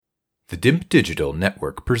The DIMP Digital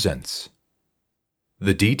Network presents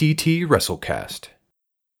the DDT WrestleCast.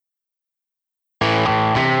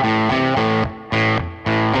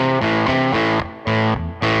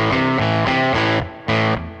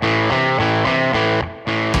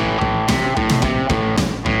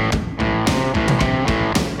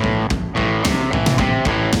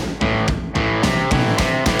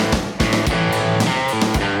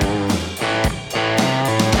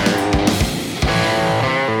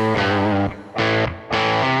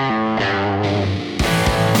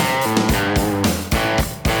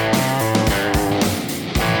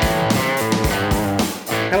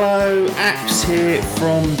 Here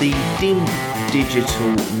from the DIMP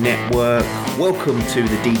Digital Network. Welcome to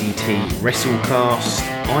the DDT WrestleCast.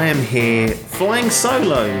 I am here flying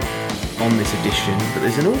solo on this edition, but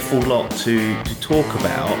there's an awful lot to talk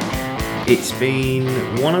about. It's been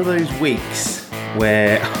one of those weeks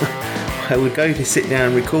where I would go to sit down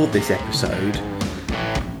and record this episode,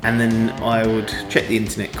 and then I would check the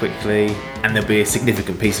internet quickly, and there'll be a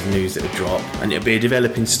significant piece of news that would drop, and it'll be a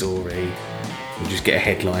developing story. We'll just get a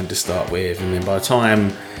headline to start with, and then by the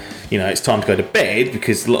time it's time to go to bed,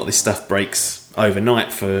 because a lot of this stuff breaks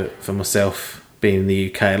overnight for myself being in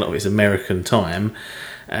the UK, a lot of it's American time,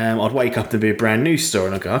 I'd wake up and there'd be a brand new story,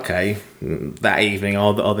 and I'd go, okay, that evening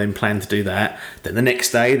I'll then plan to do that. Then the next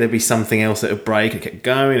day there'd be something else that would break. It kept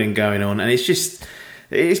going and going on, and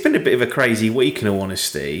it's been a bit of a crazy week in all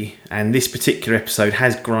honesty, and this particular episode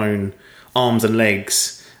has grown arms and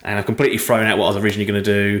legs, and I've completely thrown out what I was originally going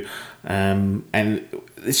to do. And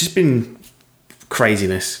it's just been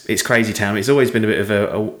craziness. It's crazy town. It's always been a bit of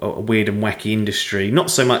a weird and wacky industry. Not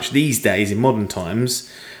so much these days in modern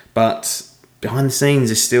times, but behind the scenes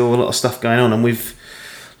there's still a lot of stuff going on. And with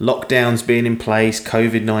lockdowns being in place,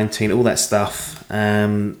 COVID-19, all that stuff,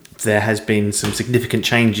 there has been some significant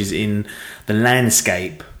changes in the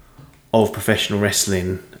landscape of professional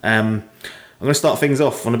wrestling. I'm going to start things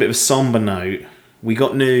off on a bit of a somber note. We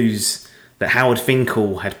got news that Howard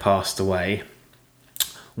Finkel had passed away.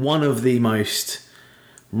 One of the most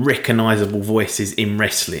recognisable voices in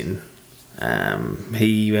wrestling.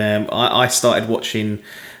 I started watching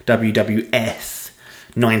WWF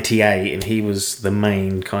 98, and he was the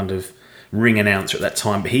main kind of ring announcer at that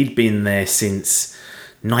time. But he'd been there since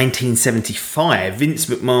 1975. Vince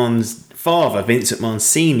McMahon's father, Vince McMahon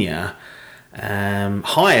Sr.,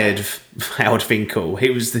 hired Howard Finkel. It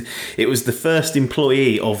was the first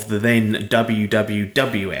employee of the then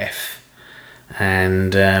WWF,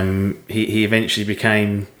 and he eventually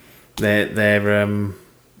became their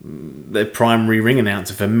primary ring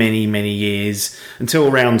announcer for many years, until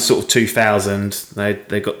around sort of 2000.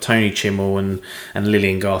 They got Tony Chimmel and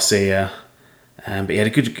Lillian Garcia, but he had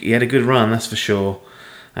a good run, that's for sure.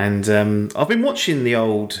 And I've been watching the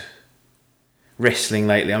old wrestling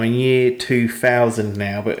lately. I mean, year 2000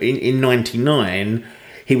 now, but in 99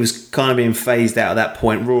 he was kind of being phased out at that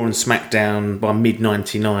point. Raw and SmackDown by mid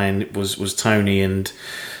 99 was Tony and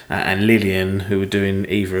Lillian who were doing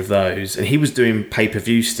either of those, and he was doing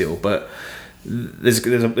pay-per-view still. But there's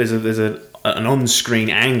an on-screen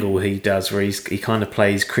angle he does where he kind of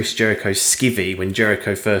plays Chris Jericho's skivvy when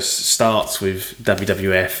Jericho first starts with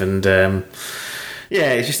WWF, and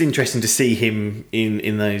yeah, it's just interesting to see him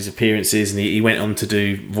in those appearances, and he went on to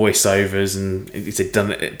do voiceovers, and he's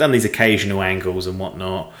done these occasional angles and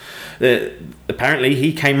whatnot. Apparently,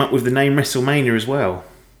 he came up with the name WrestleMania as well.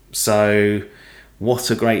 So, what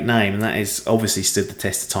a great name, and that is obviously stood the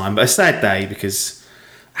test of time. But a sad day, because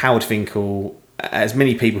Howard Finkel, as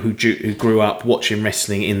many people who grew up watching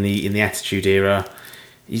wrestling in the Attitude Era,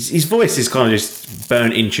 his voice is kind of just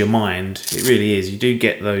burnt into your mind. It really is. You do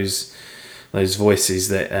get those voices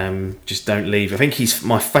that just don't leave. I think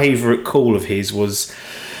my favourite call of his was,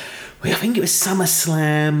 I think it was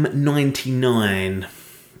SummerSlam 99.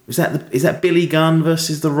 Is that Billy Gunn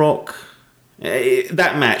versus The Rock?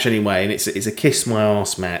 That match anyway, and it's a kiss my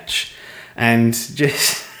arse match. And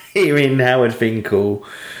just hearing Howard Finkel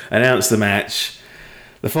announce the match,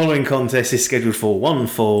 the following contest is scheduled for one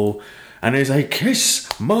fall, and it's a kiss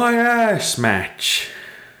my ass match.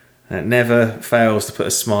 It never fails to put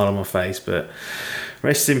a smile on my face. But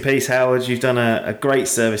rest in peace, Howard. You've done a great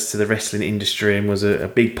service to the wrestling industry, and was a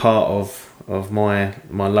big part of my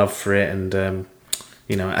love for it, and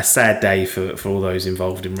a sad day for all those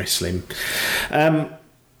involved in wrestling. Now,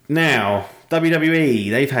 WWE,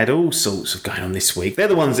 they've had all sorts of going on this week. They're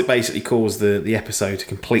the ones that basically caused the episode to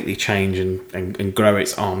completely change and grow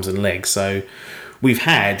its arms and legs. So we've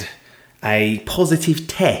had a positive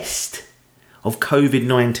test of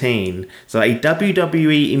COVID-19. So a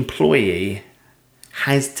WWE employee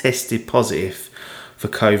has tested positive for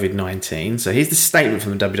COVID-19. So here's the statement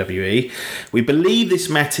from the WWE. We believe this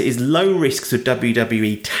matter is low risk to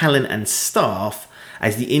WWE talent and staff,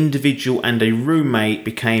 as the individual and a roommate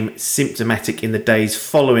became symptomatic in the days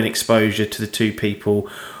following exposure to the two people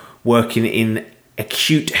working in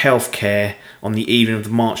acute healthcare on the evening of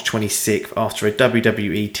March 26th after a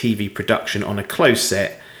WWE TV production on a closed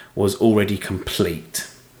set was already complete.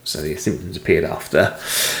 So the symptoms appeared after.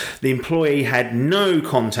 The employee had no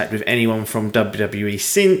contact with anyone from WWE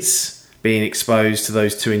since being exposed to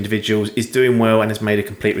those two individuals, is doing well and has made a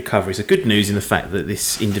complete recovery. So good news in the fact that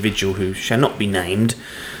this individual, who shall not be named,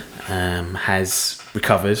 has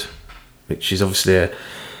recovered, which is obviously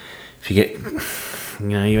if you get,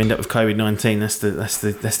 you end up with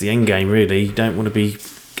COVID-19, that's the end game, really. You don't want to be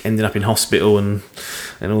ending up in hospital and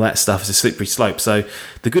all that stuff. It's a slippery slope. So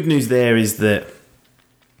the good news there is that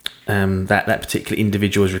that particular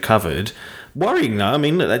individual has recovered. Worrying though, I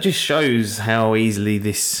mean, look, that just shows how easily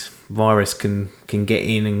this virus can get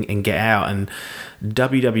in and get out, and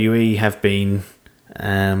WWE have been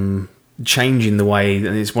changing the way,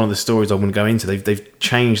 and it's one of the stories I want to go into. They've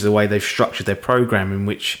changed the way they've structured their programming,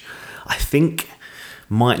 which I think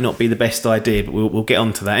might not be the best idea, but we'll get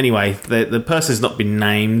onto that. Anyway, the person's not been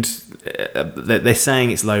named. They're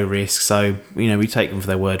saying it's low risk, so we take them for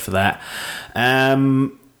their word for that.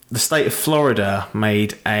 The state of Florida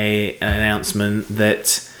made an announcement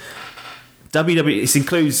that WWE, this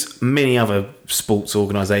includes many other sports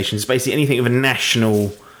organisations, basically anything with a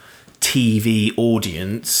national TV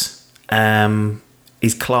audience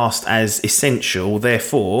is classed as essential.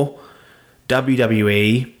 Therefore,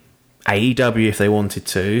 WWE, AEW if they wanted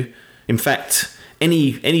to, in fact,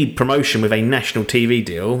 any promotion with a national TV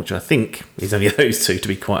deal, which I think is only those two to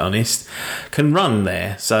be quite honest, can run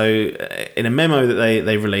there. So in a memo that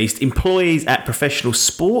they released, employees at professional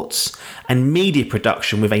sports and media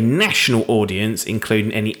production with a national audience,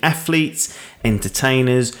 including any athletes,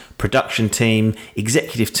 entertainers, production team,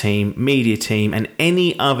 executive team, media team, and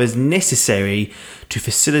any others necessary to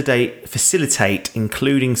facilitate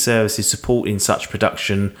including services supporting such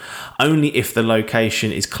production, only if the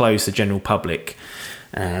location is closed to general public.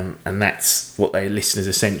 And that's what they list as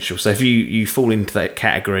essential. So if you fall into that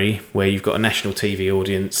category where you've got a national TV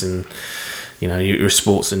audience and you're a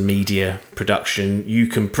sports and media production, you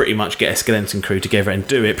can pretty much get a skeleton crew together and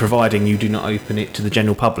do it, providing you do not open it to the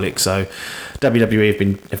general public. So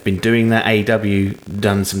WWE have been doing that. AEW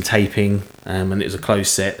done some taping, and it was a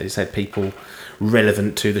closed set. They just had people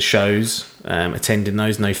relevant to the shows attending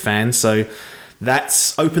those, no fans. So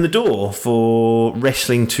that's opened the door for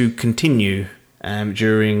wrestling to continue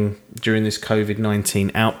during this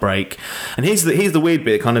COVID-19 outbreak. And here's the weird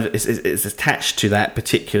bit, kind of is attached to that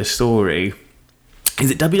particular story, is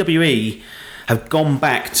that WWE have gone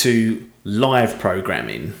back to live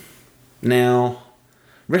programming. Now,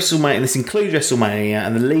 WrestleMania, this includes WrestleMania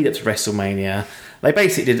and the lead up to WrestleMania, they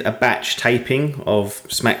basically did a batch taping of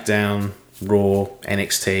SmackDown, Raw,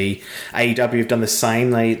 NXT. AEW have done the same.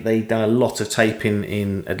 They done a lot of taping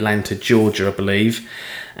in Atlanta, Georgia, I believe,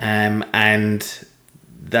 and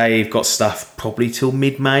they've got stuff probably till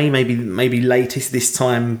mid-May, maybe latest this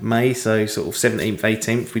time May, so sort of 17th,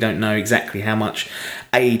 18th. We don't know exactly how much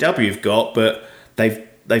AEW have got, but they've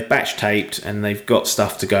batch taped and they've got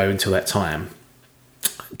stuff to go until that time.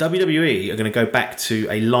 WWE are going to go back to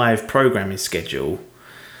a live programming schedule.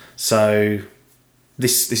 So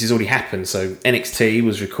this has already happened. So NXT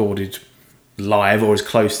was recorded live, or as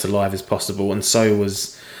close to live as possible, and so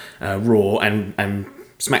was Raw, and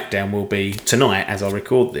SmackDown will be tonight as I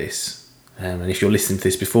record this. And if you're listening to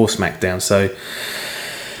this before SmackDown, so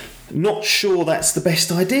not sure that's the best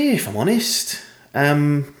idea, if I'm honest.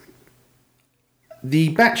 The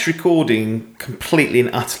batch recording completely and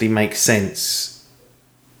utterly makes sense.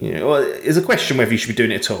 There's a question whether you should be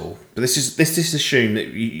doing it at all, but let's just assume that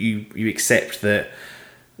you accept that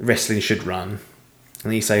wrestling should run, and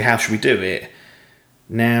then you say, how should we do it?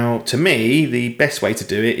 Now, to me, the best way to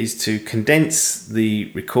do it is to condense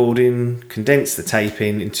the recording, condense the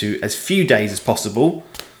taping into as few days as possible.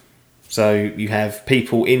 So you have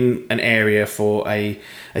people in an area for a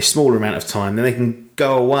smaller amount of time, then they can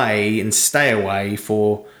go away and stay away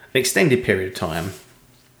for an extended period of time.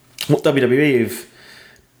 What WWE have,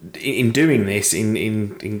 in doing this,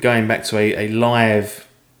 in going back to a live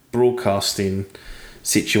broadcasting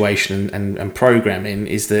situation and programming,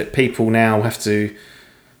 is that people now have to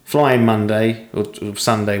fly in Monday or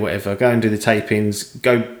Sunday, whatever, go and do the tapings,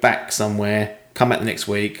 go back somewhere, come back the next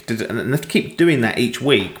week, and they have to keep doing that each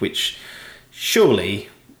week, which surely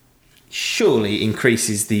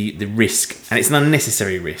increases the risk, and it's an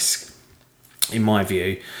unnecessary risk, in my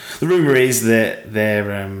view. The rumour is that their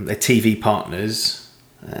TV partners,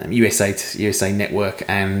 USA Network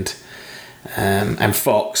and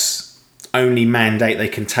Fox only mandate they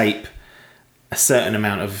can tape a certain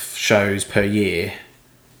amount of shows per year.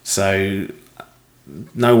 So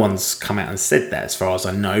no one's come out and said that, as far as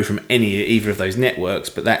I know, from either of those networks.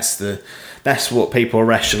 But that's what people are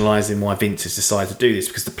rationalising why Vince has decided to do this,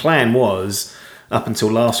 because the plan was, up until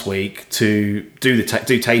last week, to do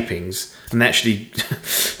tapings, and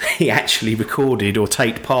he actually recorded or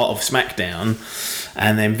taped part of SmackDown,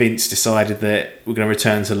 and then Vince decided that we're going to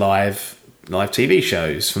return to live TV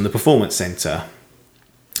shows from the Performance Centre.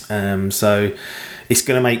 So it's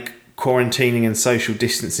going to make quarantining and social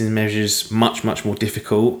distancing measures much, much more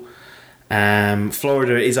difficult.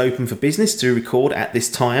 Florida is open for business to record at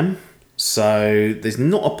this time, so there's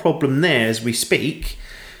not a problem there as we speak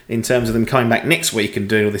in terms of them coming back next week and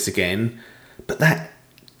doing all this again. But that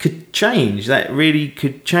could change. That really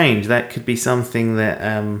could change. That could be something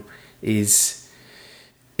that is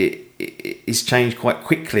changed quite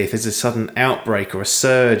quickly. If there's a sudden outbreak or a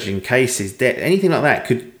surge in cases, anything like that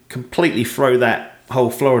could completely throw that whole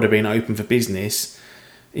Florida being open for business,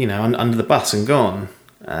 under the bus and gone.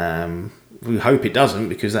 We hope it doesn't,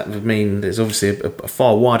 because that would mean there's obviously a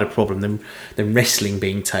far wider problem than wrestling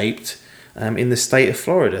being taped in the state of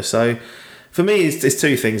Florida. So for me, there's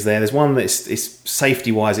two things there. There's one that's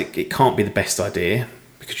safety wise, it can't be the best idea,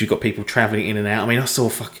 because you've got people travelling in and out. I mean, I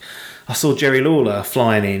saw Jerry Lawler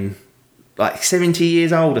flying in, like 70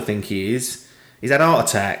 years old, I think he is. He's had a heart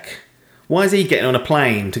attack. Why is he getting on a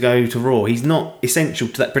plane to go to Raw? He's not essential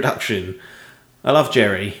to that production. I love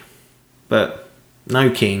Jerry, but no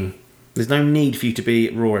King. There's no need for you to be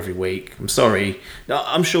at Raw every week. I'm sorry.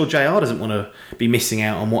 I'm sure JR doesn't want to be missing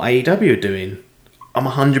out on what AEW are doing. I'm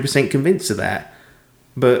 100% convinced of that.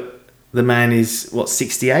 But the man is,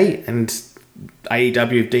 68? And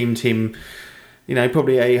AEW have deemed him,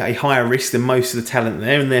 probably a higher risk than most of the talent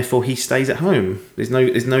there, and therefore he stays at home. There's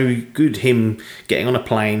no good him getting on a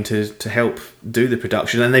plane to help do the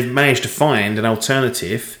production, and they've managed to find an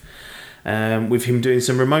alternative with him doing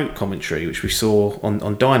some remote commentary, which we saw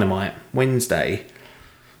on Dynamite Wednesday.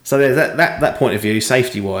 So there's that point of view,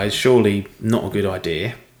 safety wise, surely not a good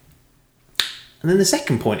idea. And then the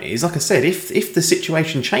second point is, like I said, if the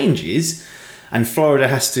situation changes and Florida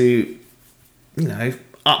has to,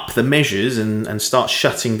 up the measures and start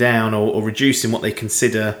shutting down or reducing what they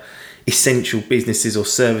consider essential businesses or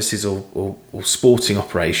services or sporting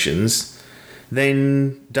operations,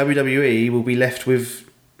 then WWE will be left with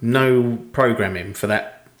no programming for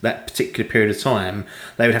that particular period of time.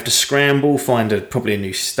 They would have to scramble, find probably a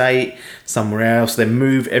new state, somewhere else, then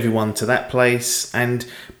move everyone to that place. And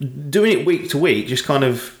doing it week to week, just kind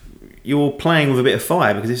of, you're playing with a bit of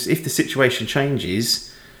fire, because if the situation changes,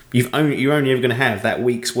 you're only ever going to have that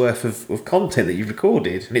week's worth of content that you've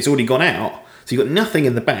recorded, and it's already gone out, so you've got nothing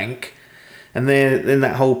in the bank. And then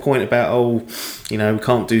that whole point about, we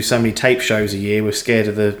can't do so many tape shows a year, we're scared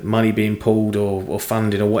of the money being pulled or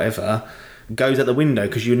funded or whatever, goes out the window,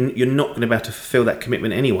 because you're not going to be able to fulfil that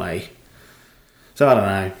commitment anyway. So I don't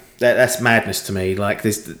know. That's madness to me. Like,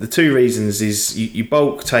 there's the two reasons is you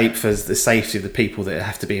bulk tape for the safety of the people that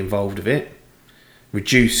have to be involved with it,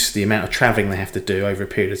 reduce the amount of travelling they have to do over a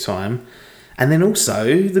period of time, and then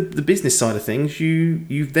also the business side of things,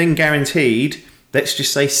 you've then guaranteed, let's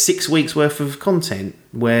just say, 6 weeks worth of content,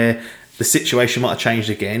 where the situation might have changed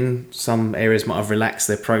again, some areas might have relaxed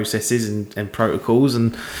their processes and protocols,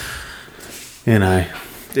 and I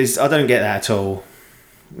don't get that at all.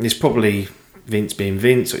 It's probably Vince being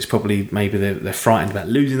Vince, or it's probably maybe they're frightened about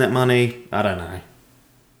losing that money. I don't know.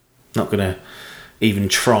 Not going to even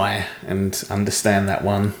try and understand that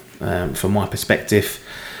one from my perspective.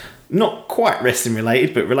 Not quite wrestling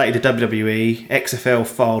related, but related to WWE. XFL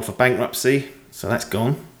filed for bankruptcy, so that's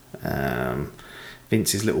gone.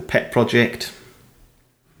 Vince's little pet project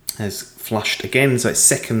has flushed again, so it's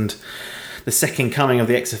the second coming of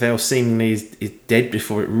the XFL seemingly is dead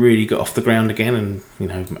before it really got off the ground again, and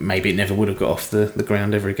maybe it never would have got off the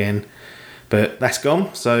ground ever again, but that's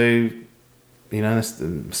gone. So that's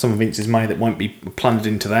some of Vince's money that won't be plundered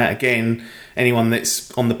into that. Again, anyone that's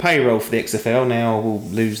on the payroll for the XFL now will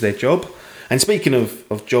lose their job. And speaking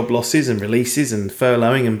of job losses and releases and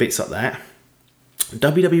furloughing and bits like that,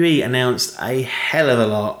 WWE announced a hell of a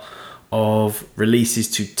lot of releases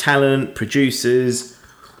to talent, producers,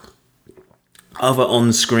 other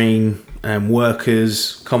on-screen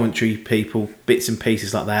workers, commentary people, bits and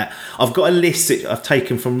pieces like that. I've got a list that I've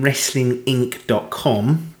taken from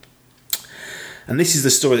WrestlingInc.com. And this is the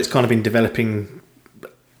story that's kind of been developing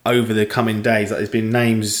over the coming days. Like, there's been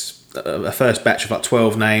names, a first batch of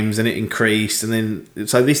 12 names, and it increased. And then,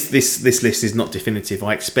 so this list is not definitive.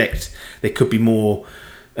 I expect there could be more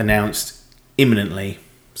announced imminently.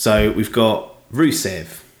 So we've got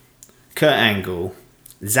Rusev, Kurt Angle,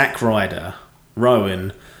 Zack Ryder,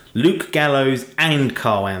 Rowan, Luke Gallows and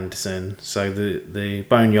Carl Anderson. So the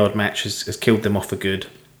Boneyard match has killed them off for good.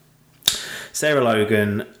 Sarah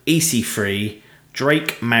Logan, EC3,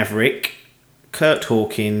 Drake Maverick, Kurt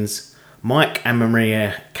Hawkins, Mike and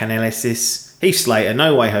Maria Kanellis, Heath Slater,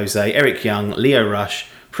 No Way Jose, Eric Young, Leo Rush,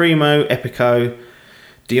 Primo, Epico,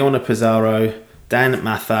 Deonna Pizarro, Dan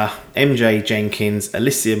Matha, MJ Jenkins,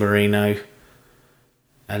 Alicia Marino,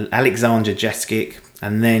 Alexandra Jaskic,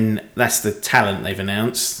 and then that's the talent they've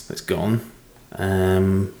announced that's gone.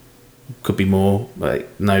 Could be more, but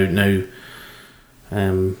no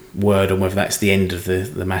word on whether that's the end of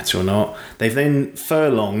the matter or not. They've then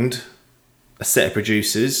furlonged a set of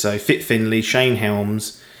producers, so Fit Finlay, Shane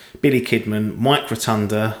Helms, Billy Kidman, Mike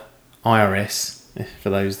Rotunda, IRS, for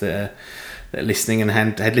those that are listening and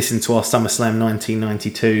had listened to our SummerSlam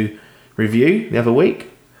 1992 review the other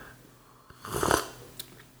week.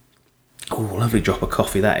 Oh, lovely drop of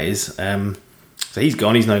coffee that is. So he's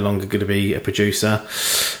gone. He's no longer going to be a producer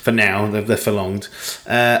for now. They're furlonged.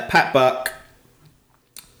 Pat Buck,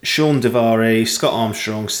 Sean Devari, Scott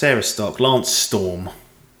Armstrong, Sarah Stock, Lance Storm.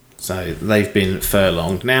 So they've been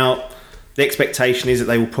furlonged. Now, the expectation is that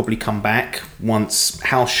they will probably come back once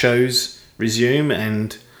house shows resume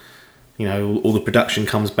and all the production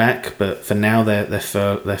comes back. But for now, they're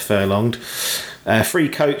furlonged. 3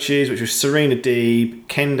 coaches, which were Serena Deeb,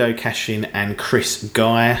 Kendo Kashin, and Chris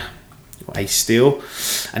Guy. Ace Steel.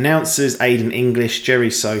 Announcers Aidan English,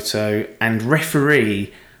 Jerry Soto, and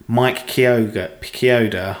referee Mike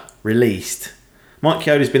Chioda released. Mike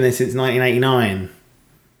Chioda's been there since 1989.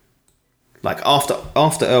 Like after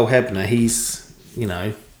Earl Hebner, he's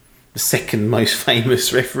the second most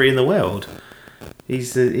famous referee in the world.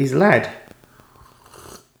 He's a lad.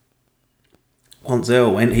 Once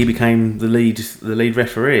Earl went, he became the lead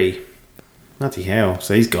referee. Bloody hell!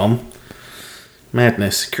 So he's gone.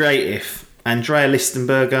 Madness. Creative. Andrea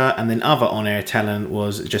Listenberger, and then other on-air talent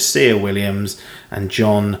was Jasiah Williams and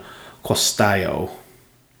John Costello.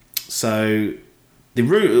 So the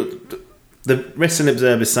Wrestling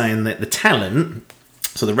Observer is saying that the talent,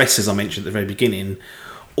 so the wrestlers I mentioned at the very beginning,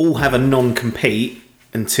 all have a non-compete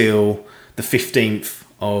until the 15th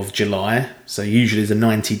of July. So usually there's a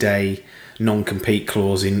 90-day non-compete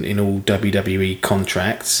clause in all WWE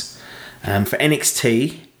contracts. For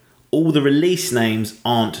NXT, all the release names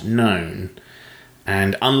aren't known.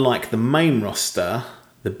 And unlike the main roster,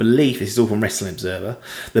 the belief, this is all from Wrestling Observer,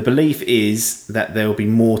 the belief is that there will be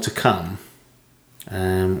more to come.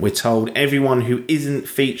 We're told everyone who isn't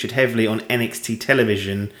featured heavily on NXT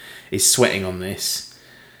television is sweating on this.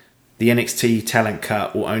 The NXT talent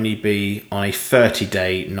cut will only be on a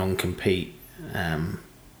 30-day non-compete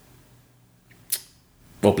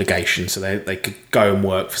obligation, so they could go and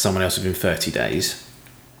work for someone else within 30 days.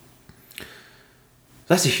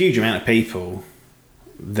 That's a huge amount of people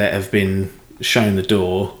that have been shown the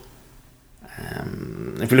door.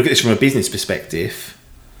 If we look at this from a business perspective,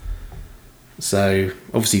 so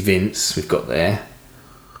obviously Vince we've got there,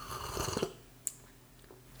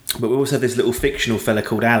 but we also have this little fictional fella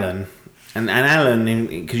called Alan, and Alan,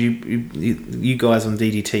 because you guys on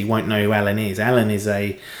DDT won't know who Alan is. Alan is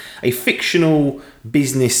a fictional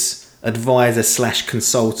business advisor /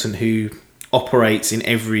 consultant who operates in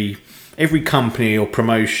every company or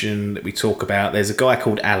promotion that we talk about. There's a guy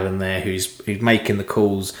called Alan there who's making the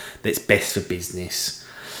calls that's best for business.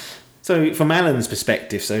 So from Alan's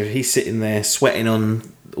perspective, so he's sitting there sweating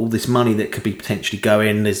on all this money that could be potentially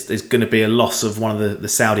going. There's going to be a loss of one of the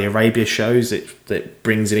Saudi Arabia shows that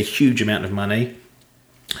brings in a huge amount of money.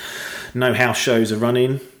 No house shows are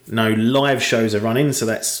running. No live shows are running. So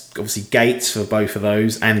that's obviously gates for both of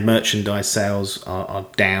those, and merchandise sales are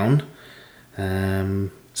down.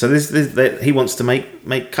 So he wants to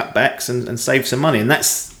make cutbacks and save some money, and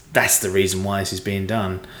that's the reason why this is being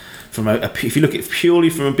done. If you look at it purely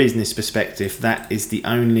from a business perspective, that is the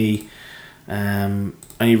only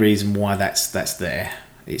reason why that's there.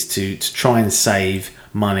 It's to try and save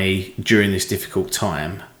money during this difficult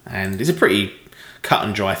time, and it's a pretty cut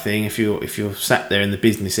and dry thing. If you're sat there in the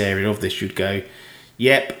business area of this, you'd go,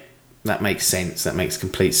 "Yep, that makes sense. That makes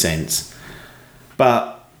complete sense."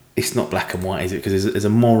 But it's not black and white, is it? Because there's a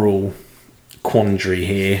moral quandary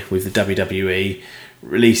here with the WWE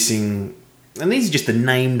releasing, and these are just the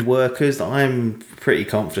named workers. I'm pretty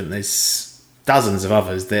confident there's dozens of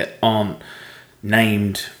others that aren't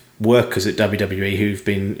named workers at WWE who've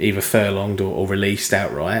been either furlonged or released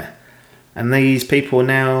outright, and these people are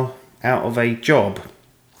now out of a job.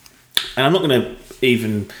 And I'm not going to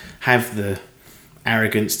even have the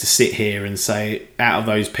arrogance to sit here and say, out of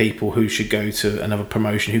those people, who should go to another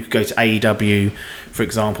promotion, who could go to AEW, for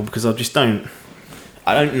example, because I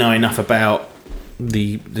don't know enough about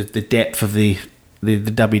the depth of the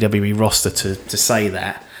WWE roster to say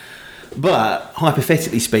that. But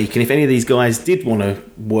hypothetically speaking, if any of these guys did want to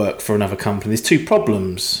work for another company, there's two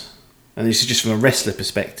problems, and this is just from a wrestler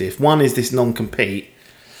perspective. One is this non-compete.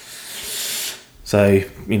 So,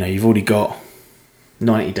 you've already got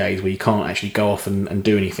 90 days where you can't actually go off and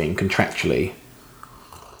do anything contractually.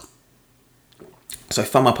 So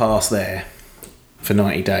thumb up arse there for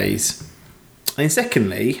 90 days. And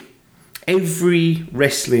secondly, every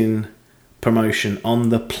wrestling promotion on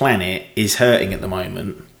the planet is hurting at the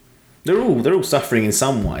moment. They're all suffering in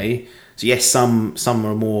some way. So yes, some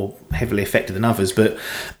are more heavily affected than others, but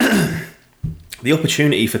the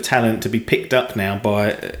opportunity for talent to be picked up now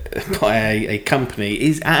by a company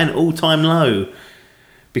is at an all-time low,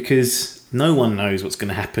 because no one knows what's going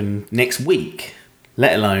to happen next week,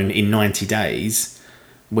 let alone in 90 days,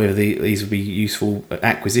 whether these will be useful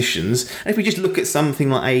acquisitions. And if we just look at something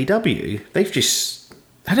like AEW, they've just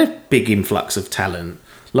had a big influx of talent.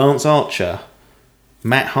 Lance Archer,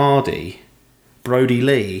 Matt Hardy, Brody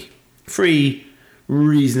Lee, 3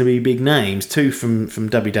 reasonably big names, 2 from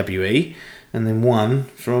WWE, and then 1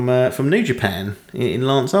 from New Japan in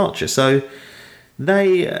Lance Archer. So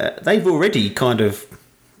they've already kind of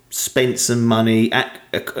spent some money,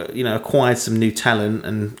 acquired some new talent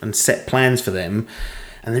and set plans for them.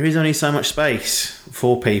 And there is only so much space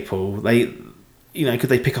for people. Could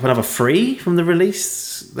they pick up another 3 from the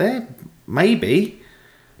release there? Maybe.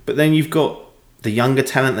 But then you've got the younger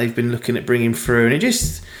talent they've been looking at bringing through, and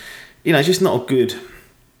it's just not a good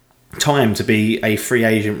time to be a free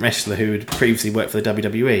agent wrestler who had previously worked for the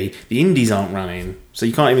WWE. The indies aren't running, so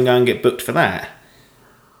you can't even go and get booked for that.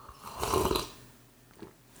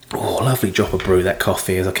 Oh, lovely drop of brew, that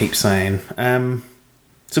coffee, as I keep saying.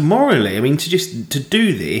 So morally, to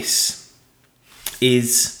do this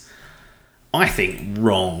is, I think,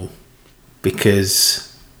 wrong,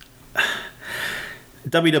 because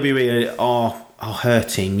WWE are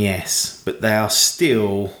hurting, yes, but they are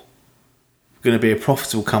still going to be a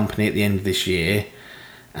profitable company at the end of this year,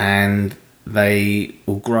 and they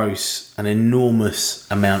will gross an enormous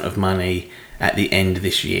amount of money at the end of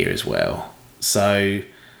this year as well. So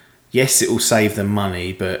yes, it will save them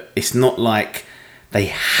money, but it's not like they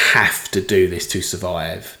have to do this to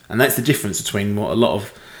survive. And that's the difference between what a lot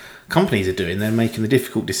of companies are doing. They're making the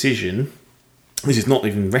difficult decision. This is not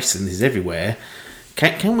even wrestling, this is everywhere.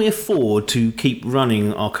 Can we afford to keep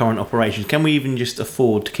running our current operations? Can we even just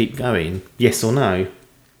afford to keep going? Yes or no?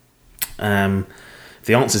 If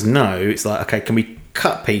the answer is no, it's like, okay, can we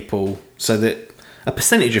cut people so that a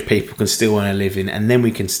percentage of people can still earn a living and then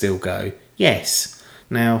we can still go? Yes.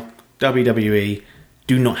 Now, WWE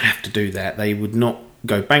do not have to do that. They would not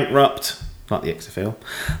go bankrupt, like the XFL.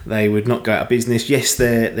 They would not go out of business. Yes,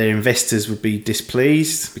 their investors would be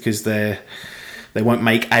displeased because they won't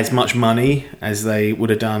make as much money as they would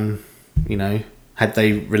have done, had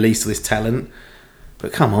they released all this talent.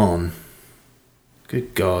 But come on.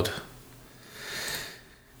 Good God.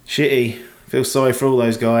 Shitty. Feel sorry for all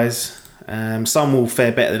those guys. Some will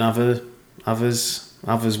fare better than others.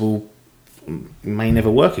 Others may never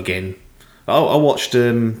work again. I watched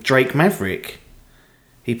Drake Maverick.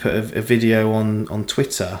 He put a video on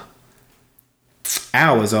Twitter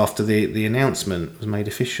hours after the announcement was made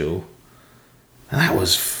official. And that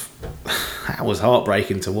was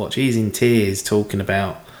heartbreaking to watch. He's in tears talking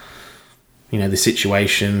about, the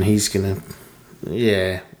situation. He's gonna,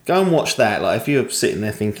 go and watch that. Like, if you're sitting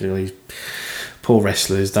there thinking, these poor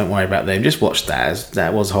wrestlers, don't worry about them. Just watch that.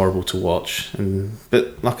 That was horrible to watch.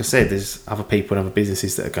 But like I said, there's other people and other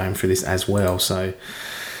businesses that are going through this as well. So,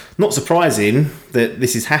 not surprising that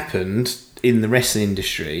this has happened in the wrestling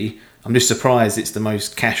industry. I'm just surprised it's the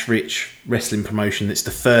most cash-rich wrestling promotion that's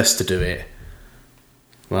the first to do it.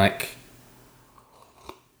 Like,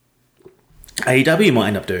 AEW might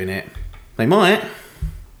end up doing it. They might.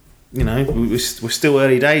 We're still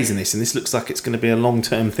early days in this, and this looks like it's going to be a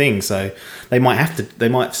long-term thing. So they might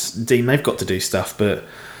deem they've got to do stuff, but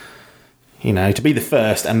to be the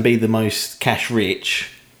first and be the most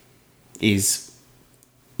cash-rich is,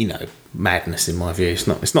 madness in my view. It's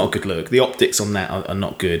not a good look. The optics on that are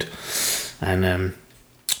not good, and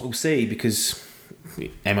we'll see, because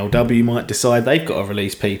MLW might decide they've got to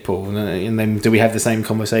release people, and then do we have the same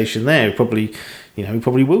conversation there? We probably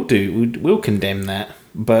will condemn that,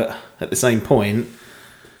 but at the same point,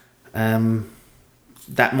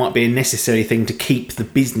 that might be a necessary thing to keep the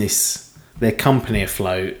business, their company,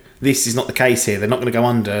 afloat. This is not the case here. They're not going to go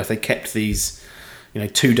under if they kept these,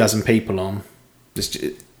 24 people on.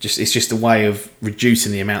 It's just a way of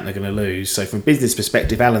reducing the amount they're going to lose. So from a business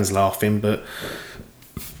perspective, Alan's laughing, but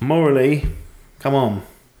morally, come on.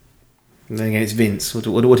 And then again, it's Vince. What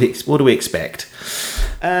do we expect?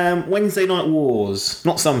 Wednesday Night Wars.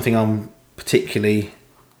 Not something I'm particularly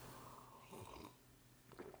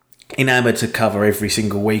enamoured to cover every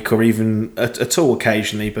single week or even at all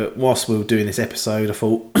occasionally, but whilst we were doing this episode, I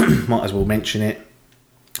thought might as well mention it.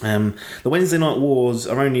 The Wednesday Night Wars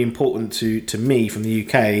are only important to me from the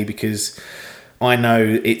UK because I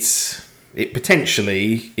know it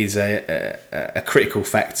potentially is a critical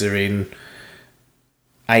factor in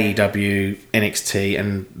AEW, NXT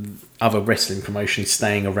and other wrestling promotions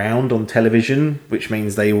staying around on television, which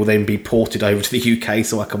means they will then be ported over to the UK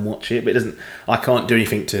so I can watch it. But I can't do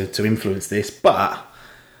anything to influence this. But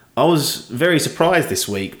I was very surprised this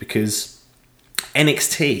week because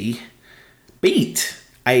NXT beat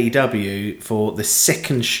AEW for the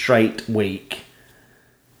second straight week.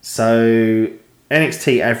 So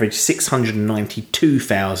NXT averaged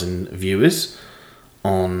 692,000 viewers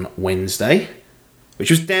on Wednesday, which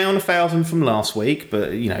was down 1,000 from last week,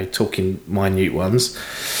 but talking minute ones.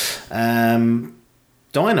 Dynamite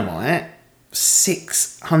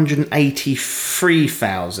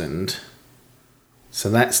 683,000, so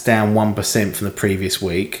that's down 1% from the previous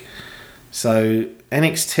week. So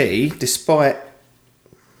NXT, despite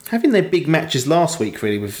having their big matches last week,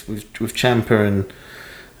 really, with Ciampa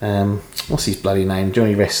and what's his bloody name,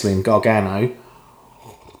 Johnny Wrestling Gargano.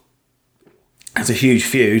 It's a huge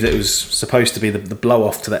feud that was supposed to be the blow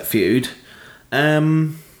off to that feud.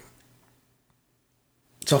 So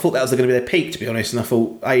I thought that was going to be their peak, to be honest. And I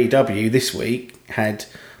thought AEW this week had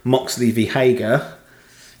Moxley v Hager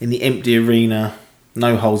in the empty arena,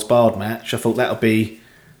 no holds barred match. I thought that'd be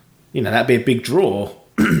a big draw.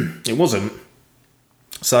 It wasn't.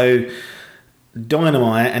 So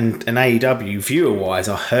Dynamite and AEW, viewer-wise,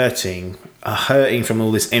 are hurting from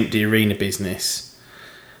all this empty arena business.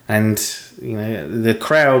 And, the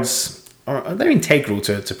crowds, they're integral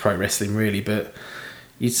to pro wrestling, really, but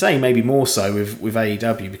you'd say maybe more so with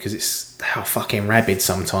AEW because it's how fucking rabid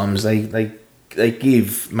sometimes. They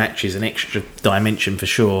give matches an extra dimension for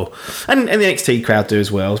sure. And the NXT crowd do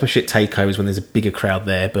as well, especially at takeovers when there's a bigger crowd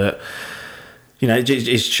there, but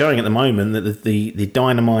it's showing at the moment that the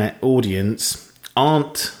Dynamite audience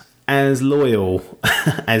aren't as loyal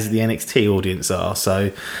as the NXT audience are.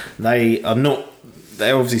 So they are not.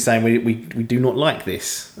 They're obviously saying we do not like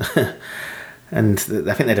this. And I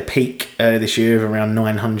think they had a peak this year of around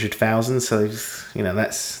 900,000. So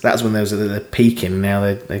that's when there was the peaking. Now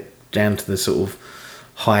they're down to the sort of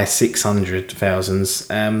high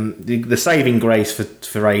 600,000s. The saving grace for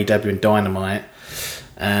AEW and Dynamite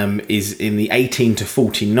is in the 18 to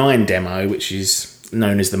 49 demo, which is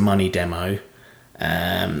known as the money demo.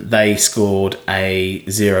 They scored a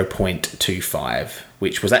 0.25,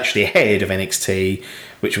 which was actually ahead of NXT,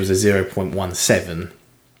 which was a 0.17.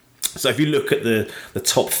 So if you look at the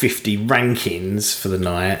top 50 rankings for the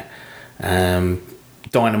night,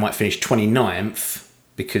 Dynamite finished 29th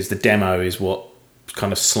because the demo is what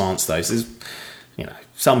kind of slants those. There's,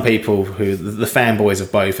 some people who the fanboys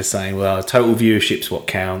of both are saying, well, total viewership's what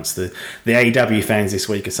counts. The AEW fans this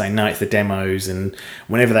week are saying, no, it's the demos, and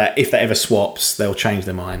if that ever swaps, they'll change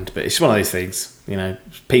their mind. But it's one of those things,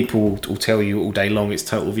 people will tell you all day long it's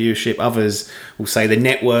total viewership. Others will say the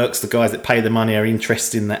networks, the guys that pay the money, are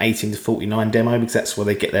interested in the 18 to 49 demo because that's where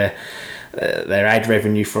they get their ad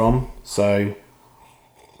revenue from. So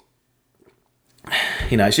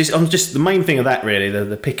it's just the main thing of that, really.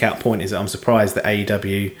 The pick out point is that I'm surprised that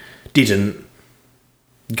AEW didn't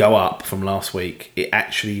go up from last week. It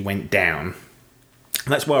actually went down.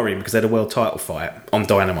 And that's worrying because they had a world title fight on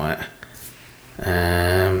Dynamite.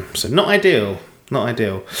 So not ideal.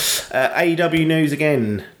 AEW news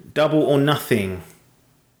again. Double or Nothing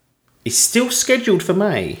is still scheduled for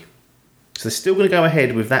May. So they're still going to go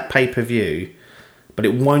ahead with that pay-per-view, but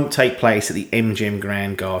it won't take place at the MGM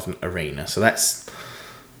Grand Garden Arena. So that's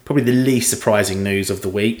probably the least surprising news of the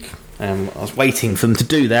week. I was waiting for them to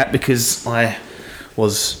do that because I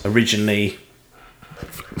was originally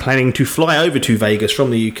planning to fly over to Vegas from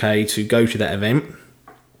the UK to go to that event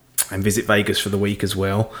and visit Vegas for the week as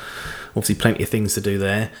well. Obviously plenty of things to do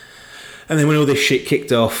there. And then when all this shit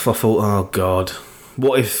kicked off, I thought, oh God,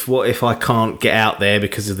 what if I can't get out there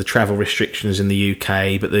because of the travel restrictions in the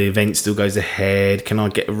UK, but the event still goes ahead? Can I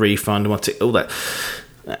get a refund? All that.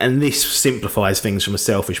 And this simplifies things from a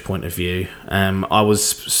selfish point of view. I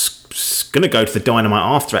was going to go to the Dynamite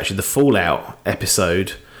after, actually, the Fallout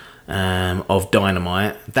episode of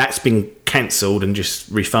Dynamite. That's been cancelled and just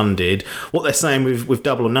refunded. What they're saying with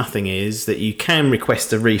Double or Nothing is that you can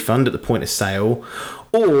request a refund at the point of sale,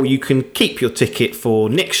 or you can keep your ticket for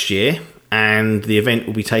next year, and the event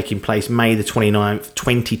will be taking place May the 29th,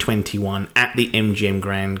 2021 at the MGM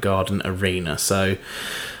Grand Garden Arena. So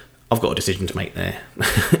I've got a decision to make there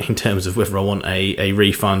in terms of whether I want a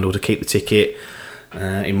refund or to keep the ticket.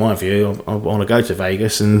 In my view, I want to go to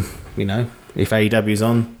Vegas, and if AEW's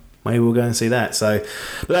on, maybe we'll go and see that. So,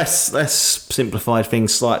 but that's simplified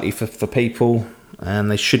things slightly for people, and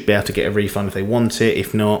they should be able to get a refund if they want it.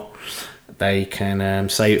 If not, they can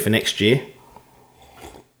save it for next year,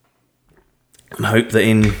 and hope that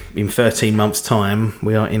in 13 months' time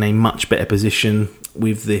we are in a much better position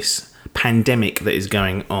with this pandemic that is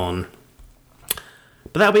going on.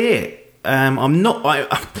 But that'll be it. I'm going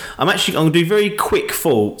to do very quick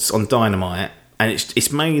thoughts on Dynamite, and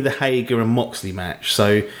it's mainly the Hager and Moxley match. So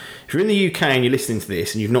if you're in the UK and you're listening to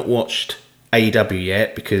this and you've not watched AEW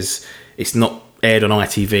yet, because it's not aired on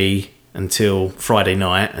ITV until Friday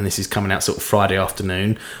night, and this is coming out sort of Friday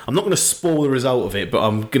afternoon, I'm not going to spoil the result of it, but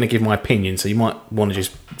I'm going to give my opinion, so you might want to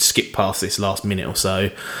just skip past this last minute or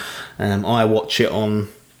so. I watch it on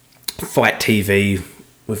Fight TV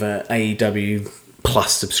with an AEW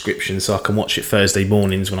Plus subscription, so I can watch it Thursday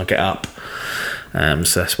mornings when I get up.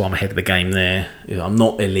 So that's why I'm ahead of the game there. I'm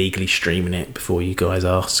not illegally streaming it, before you guys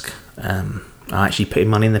ask. I actually put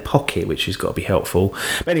money in their pocket, which has got to be helpful.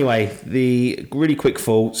 But anyway, the really quick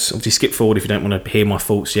thoughts. Obviously, skip forward if you don't want to hear my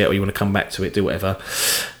thoughts yet, or you want to come back to it, do whatever.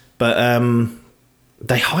 But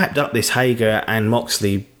they hyped up this Hager and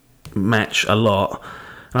Moxley match a lot.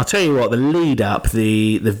 And I'll tell you what, the lead up,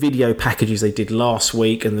 the video packages they did last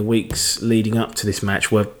week and the weeks leading up to this match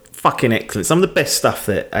were fucking excellent. Some of the best stuff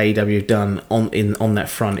that AEW have done on that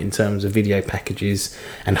front in terms of video packages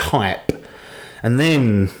and hype. And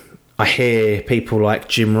then I hear people like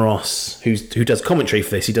Jim Ross, who does commentary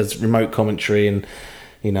for this. He does remote commentary, and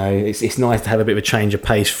it's nice to have a bit of a change of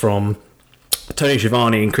pace from Tony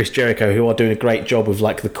Schiavone and Chris Jericho, who are doing a great job with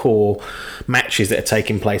like the core matches that are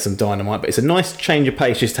taking place on Dynamite. But it's a nice change of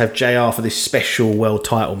pace just to have JR for this special world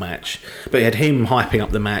title match. But you had him hyping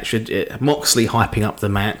up the match, Moxley hyping up the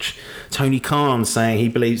match, Tony Khan saying he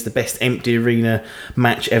believes the best empty arena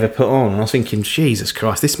match ever put on. And I was thinking, Jesus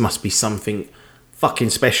Christ, this must be something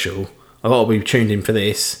fucking special. I got to be tuned in for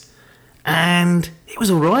this. And it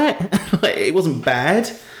was alright. It wasn't bad.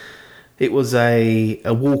 It was a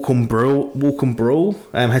walk and brawl.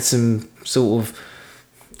 Had some sort of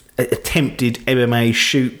attempted MMA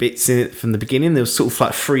shoot bits in it from the beginning. There was sort of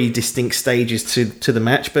like 3 distinct stages to the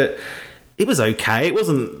match, but it was okay. It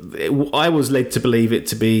wasn't. I was led to believe it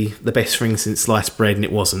to be the best thing since sliced bread, and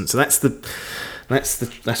it wasn't. So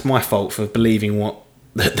that's my fault for believing what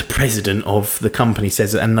the president of the company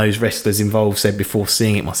says and those wrestlers involved said before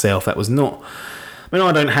seeing it myself. That was not. I mean,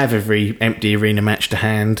 I don't have every empty arena match to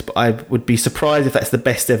hand, but I would be surprised if that's the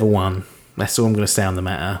best ever one. That's all I'm going to say on the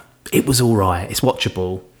matter. It was all right. It's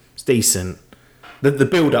watchable. It's decent. The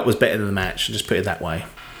build-up was better than the match. I'll just put it that way.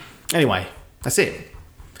 Anyway, that's it.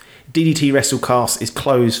 DDT WrestleCast is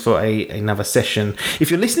closed for another session. If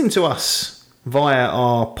you're listening to us via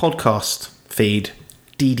our podcast feed,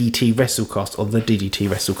 DDT WrestleCast, or the DDT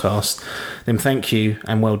WrestleCast, then thank you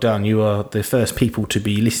and well done. You are the first people to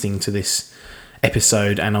be listening to this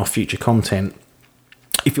episode and our future content.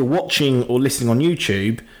 If you're watching or listening on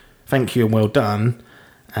YouTube, thank you and well done.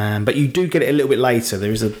 But you do get it a little bit later.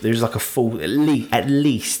 There's like at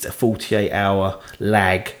least a 48-hour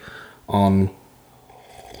lag on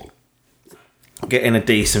getting a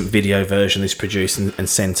decent video version is produced and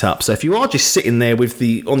sent up. So if you are just sitting there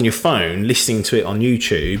on your phone listening to it on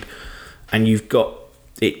YouTube, and you've got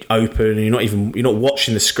it open and you're not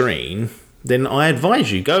watching the screen, then I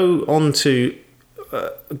advise you go on to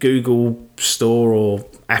Google Store or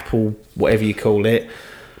Apple, whatever you call it,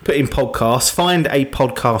 put in podcast, find a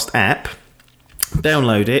podcast app,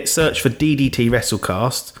 download it, search for DDT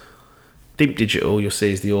WrestleCast, Deep Digital, you'll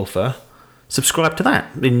see is the author, subscribe to that,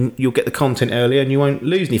 then you'll get the content earlier and you won't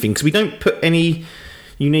lose anything, because we don't put any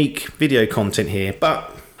unique video content here,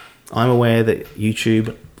 but I'm aware that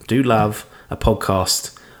YouTube do love a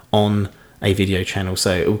podcast on a video channel,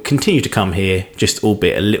 so it will continue to come here, just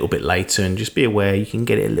albeit a little bit later, and just be aware you can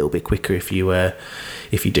get it a little bit quicker if you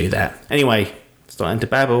do that. Anyway, starting to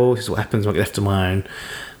babble, this is what happens when I get left on my own.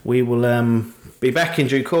 We will be back in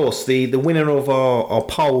due course. The winner of our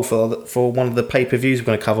poll for one of the pay-per-views we're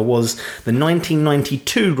going to cover was the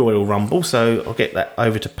 1992 Royal Rumble, so I'll get that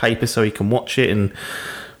over to paper so you can watch it, and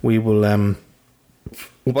we'll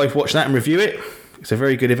both watch that and review it. It's a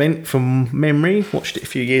very good event from memory. Watched it a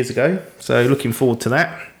few years ago, so looking forward to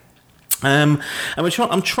that. And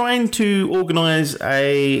I'm trying to organise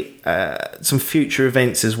some future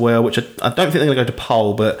events as well, which I don't think they're going to go to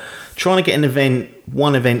poll, but trying to get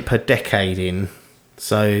one event per decade in.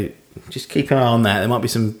 So just keep an eye on that. There might be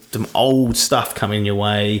some old stuff coming your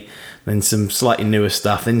way, then some slightly newer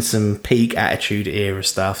stuff, then some peak Attitude Era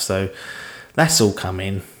stuff. So that's all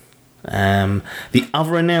coming. The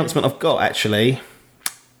other announcement I've got actually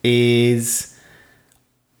is,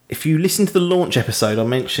 if you listen to the launch episode, I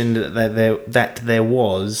mentioned that there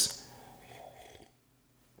was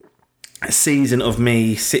a season of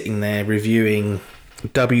me sitting there reviewing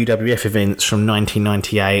WWF events from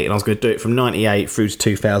 1998, and I was going to do it from 98 through to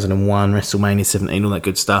 2001, WrestleMania 17, all that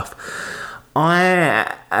good stuff.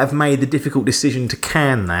 I have made the difficult decision to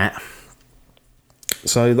can that,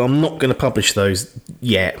 so I'm not going to publish those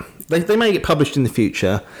yet. They may get published in the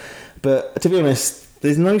future, but to be honest,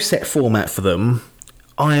 there's no set format for them.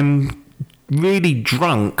 I'm really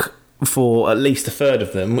drunk for at least a third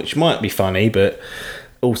of them, which might be funny, but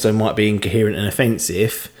also might be incoherent and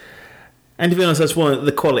offensive. And to be honest,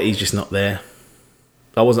 the quality's just not there.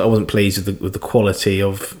 I wasn't pleased with the quality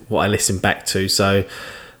of what I listened back to. So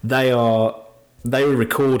they were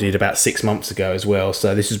recorded about 6 months ago as well.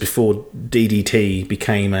 So this was before DDT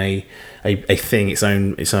became a thing, its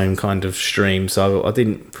own kind of stream. So I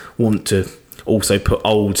didn't want to also put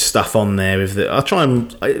old stuff on there. I try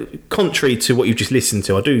and, contrary to what you've just listened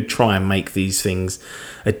to, I do try and make these things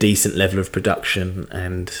a decent level of production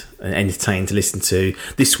and entertaining to listen to.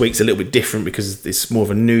 This week's a little bit different because it's more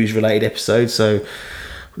of a news related episode, so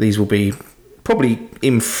these will be probably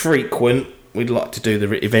infrequent. We'd like to do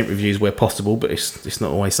the event reviews where possible, but it's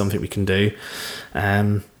not always something we can do.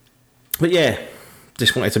 But yeah,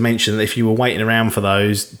 just wanted to mention that if you were waiting around for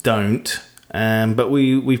those, don't. But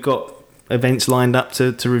we've got events lined up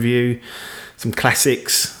to review, some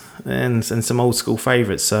classics and some old school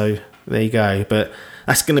favourites, so there you go. But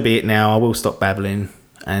that's going to be it now. I will stop babbling,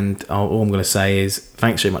 and all I'm going to say is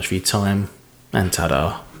thanks very much for your time, and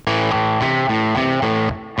ta-da.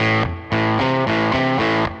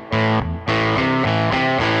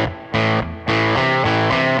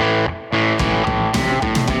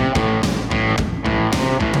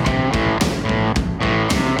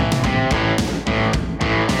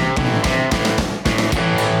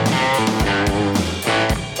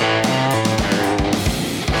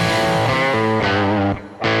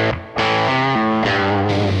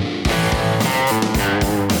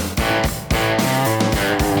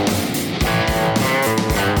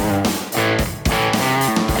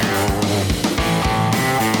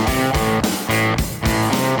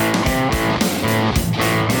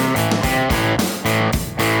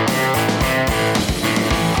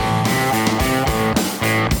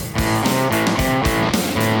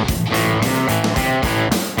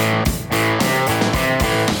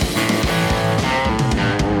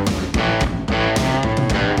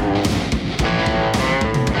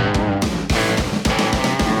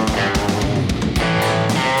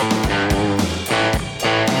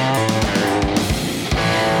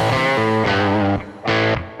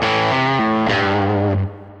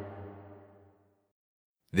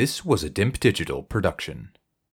 This was a DIMP Digital production.